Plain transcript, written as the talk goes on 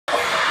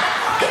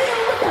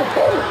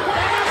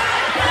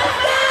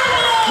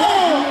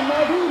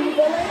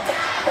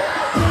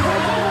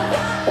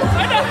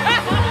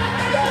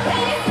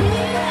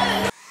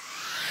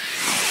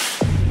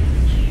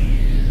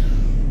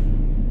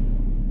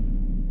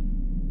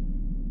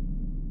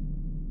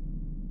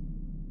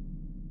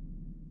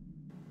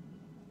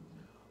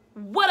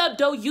up,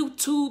 though,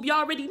 YouTube? Y'all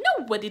already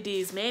know what it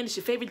is, man. It's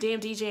your favorite damn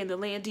DJ in the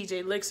land,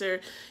 DJ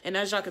LiXxer. And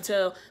as y'all can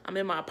tell, I'm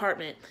in my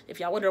apartment. If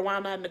y'all wonder why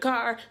I'm not in the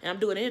car and I'm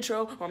doing an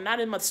intro or I'm not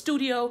in my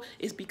studio,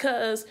 it's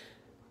because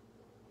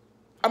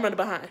I'm running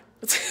behind.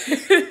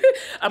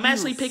 I'm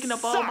actually picking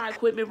up all my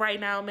equipment right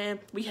now, man.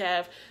 We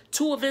have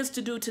 2 events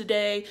to do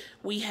today.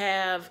 We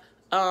have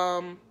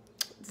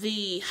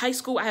the high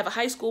school. I have a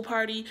high school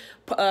party,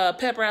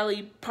 pep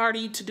rally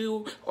party to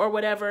do or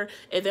whatever,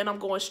 and then I'm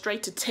going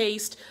straight to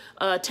Taste.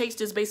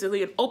 Taste is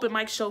basically an open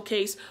mic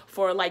showcase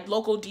for like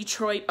local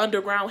Detroit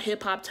underground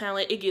hip hop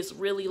talent. It gets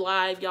really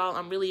live, y'all.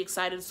 I'm really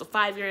excited. It's a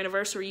 5-year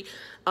anniversary.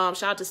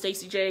 Shout out to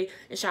Stacey J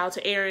and shout out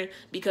to Aaron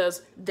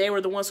because they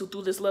were the ones who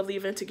threw this lovely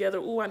event together.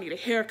 Ooh, I need a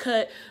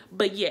haircut.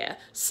 But yeah,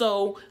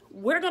 so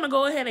we're gonna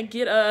go ahead and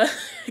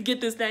get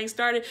this thing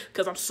started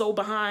because I'm so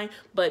behind.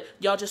 But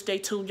y'all just stay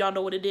tuned. Y'all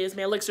know what it is,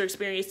 man. LiXxer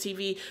Experience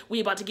TV. We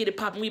about to get it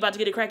popping. We about to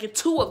get it cracking.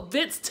 2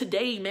 events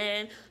today,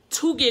 man.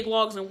 2 gig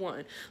logs in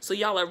 1. So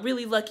y'all are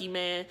really lucky,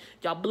 man.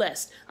 Y'all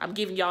blessed. I'm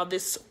giving y'all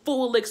this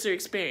full LiXxer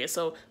experience.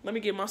 So let me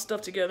get my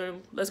stuff together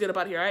and let's get up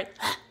out of here, all right?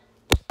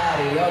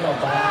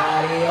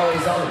 Nobody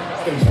always on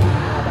the job.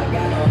 I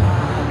got no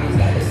hobbies,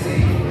 got to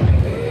see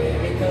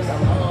because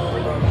I'm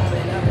home. Bro, I've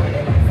been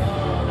working my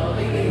phone. No,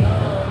 leave me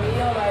alone. Me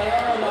on my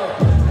own. No.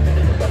 I got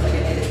the book like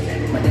an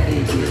edit. My daddy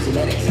is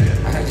genetics.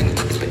 I heard you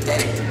look this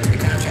pathetic. The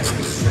contrast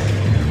is straight.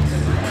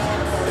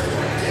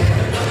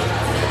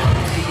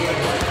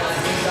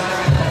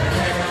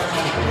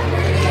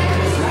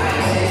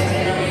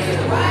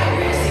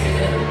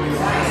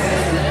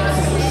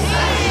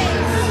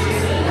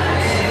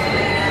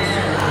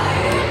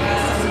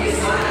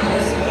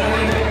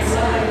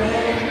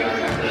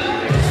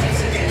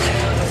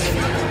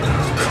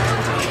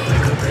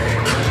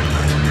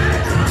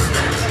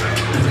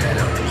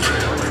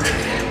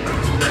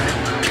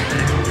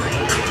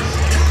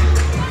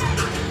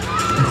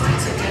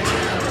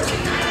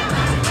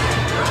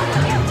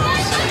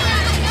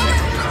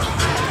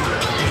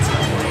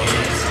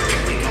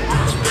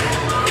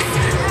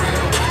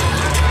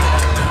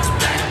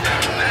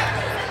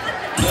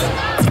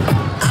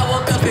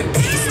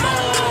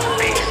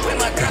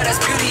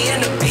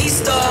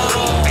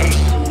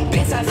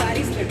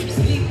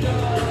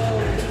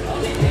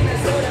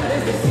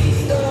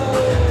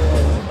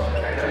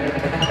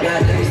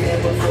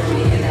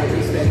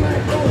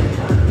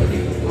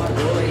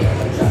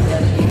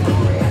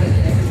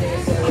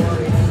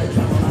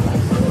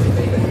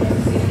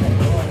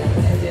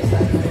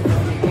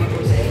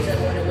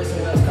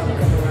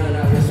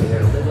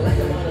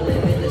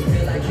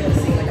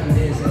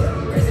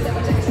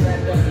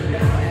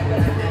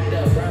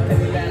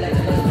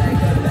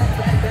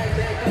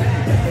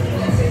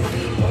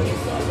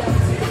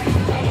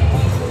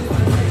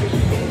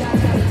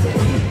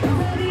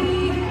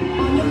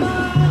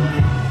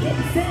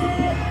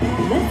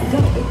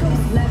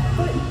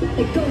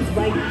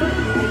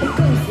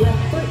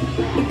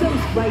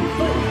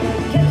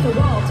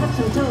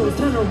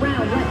 Turn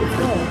around like it's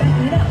gold.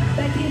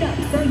 Back it up,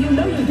 so you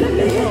know you got to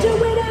hit you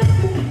with it.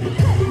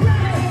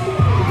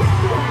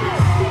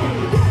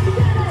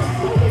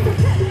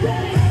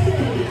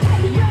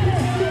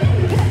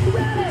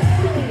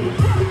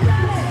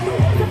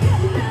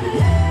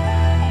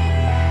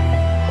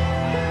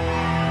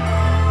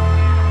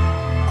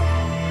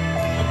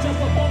 I jump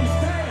up on the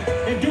stage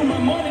and do my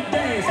money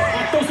dance. I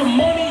throw some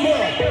money up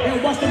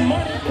and watch the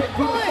money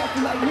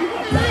get like me.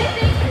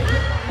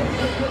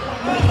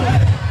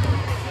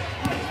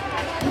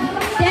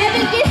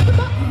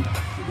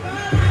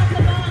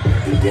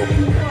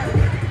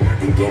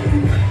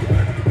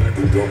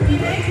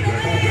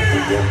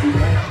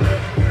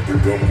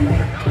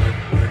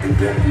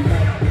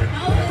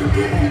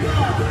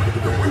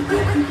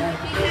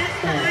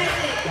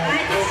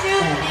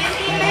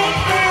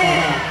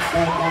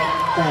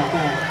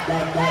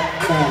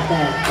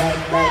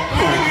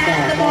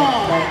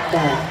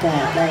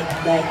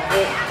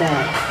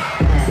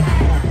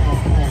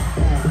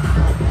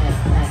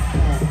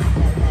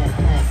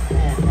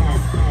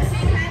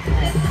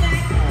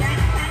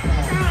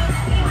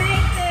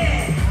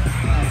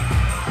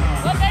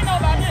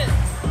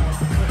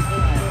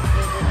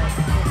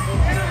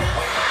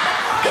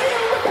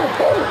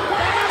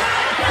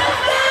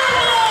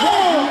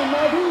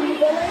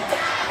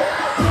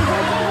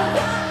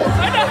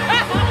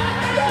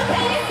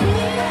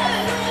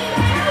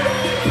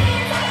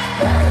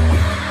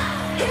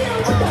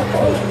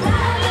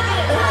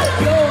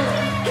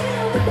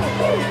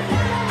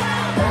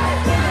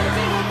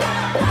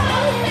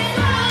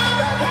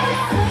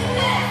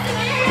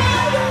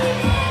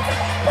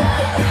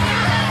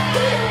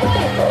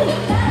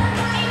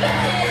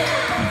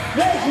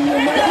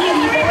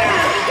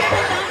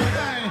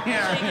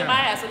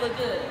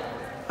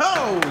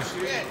 Oh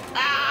shit!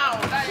 Ow!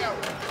 Damn!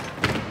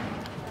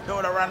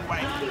 Go to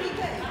runway.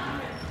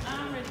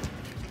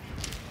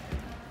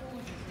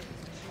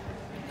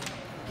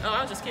 Oh,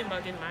 I was just kidding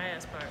about getting my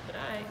ass part, but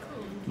alright,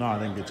 cool. No, I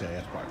didn't get your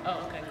ass part.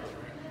 Oh, okay,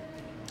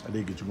 cool. I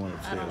did get you going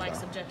upstairs. I don't like though.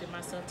 subjecting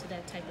myself to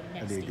that type of I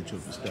nastiness. did get you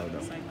up the stair though.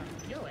 It's like,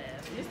 your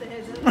ass. Just the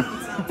heads up, it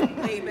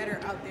sounds way better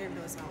out there than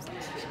it sounds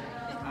like shit.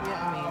 All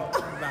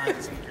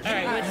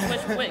right,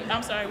 which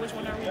I'm sorry, which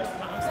one are we?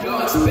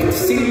 Y'all expect to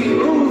see me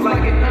move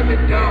like an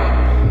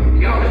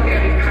underdog. Y'all look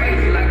at me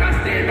crazy like I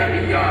stand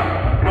under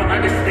y'all. Don't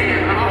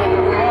understand how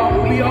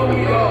overall we over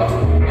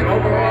y'all. And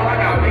overall I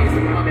got wings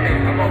in my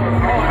back. I'm over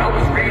hard. I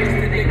was raised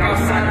to think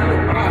outside of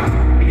the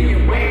box.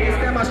 Being ways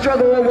that my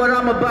struggle with what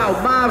I'm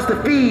about. Moms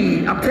to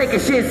feed. I'm taking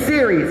shit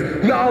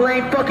serious. Y'all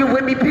ain't fucking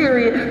with me,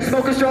 period.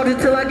 Smoking strong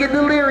until I get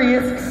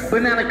delirious.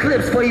 Banana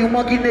clips for you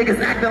monkey niggas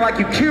acting like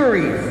you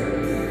curious.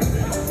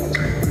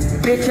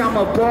 Bitch, I'm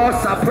a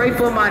boss. I pray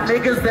for my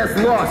niggas that's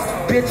lost.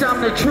 Bitch,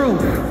 I'm the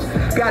truth.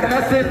 Got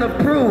nothing to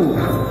prove.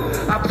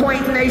 I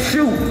point and they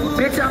shoot.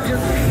 Bitch, I'm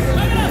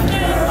just...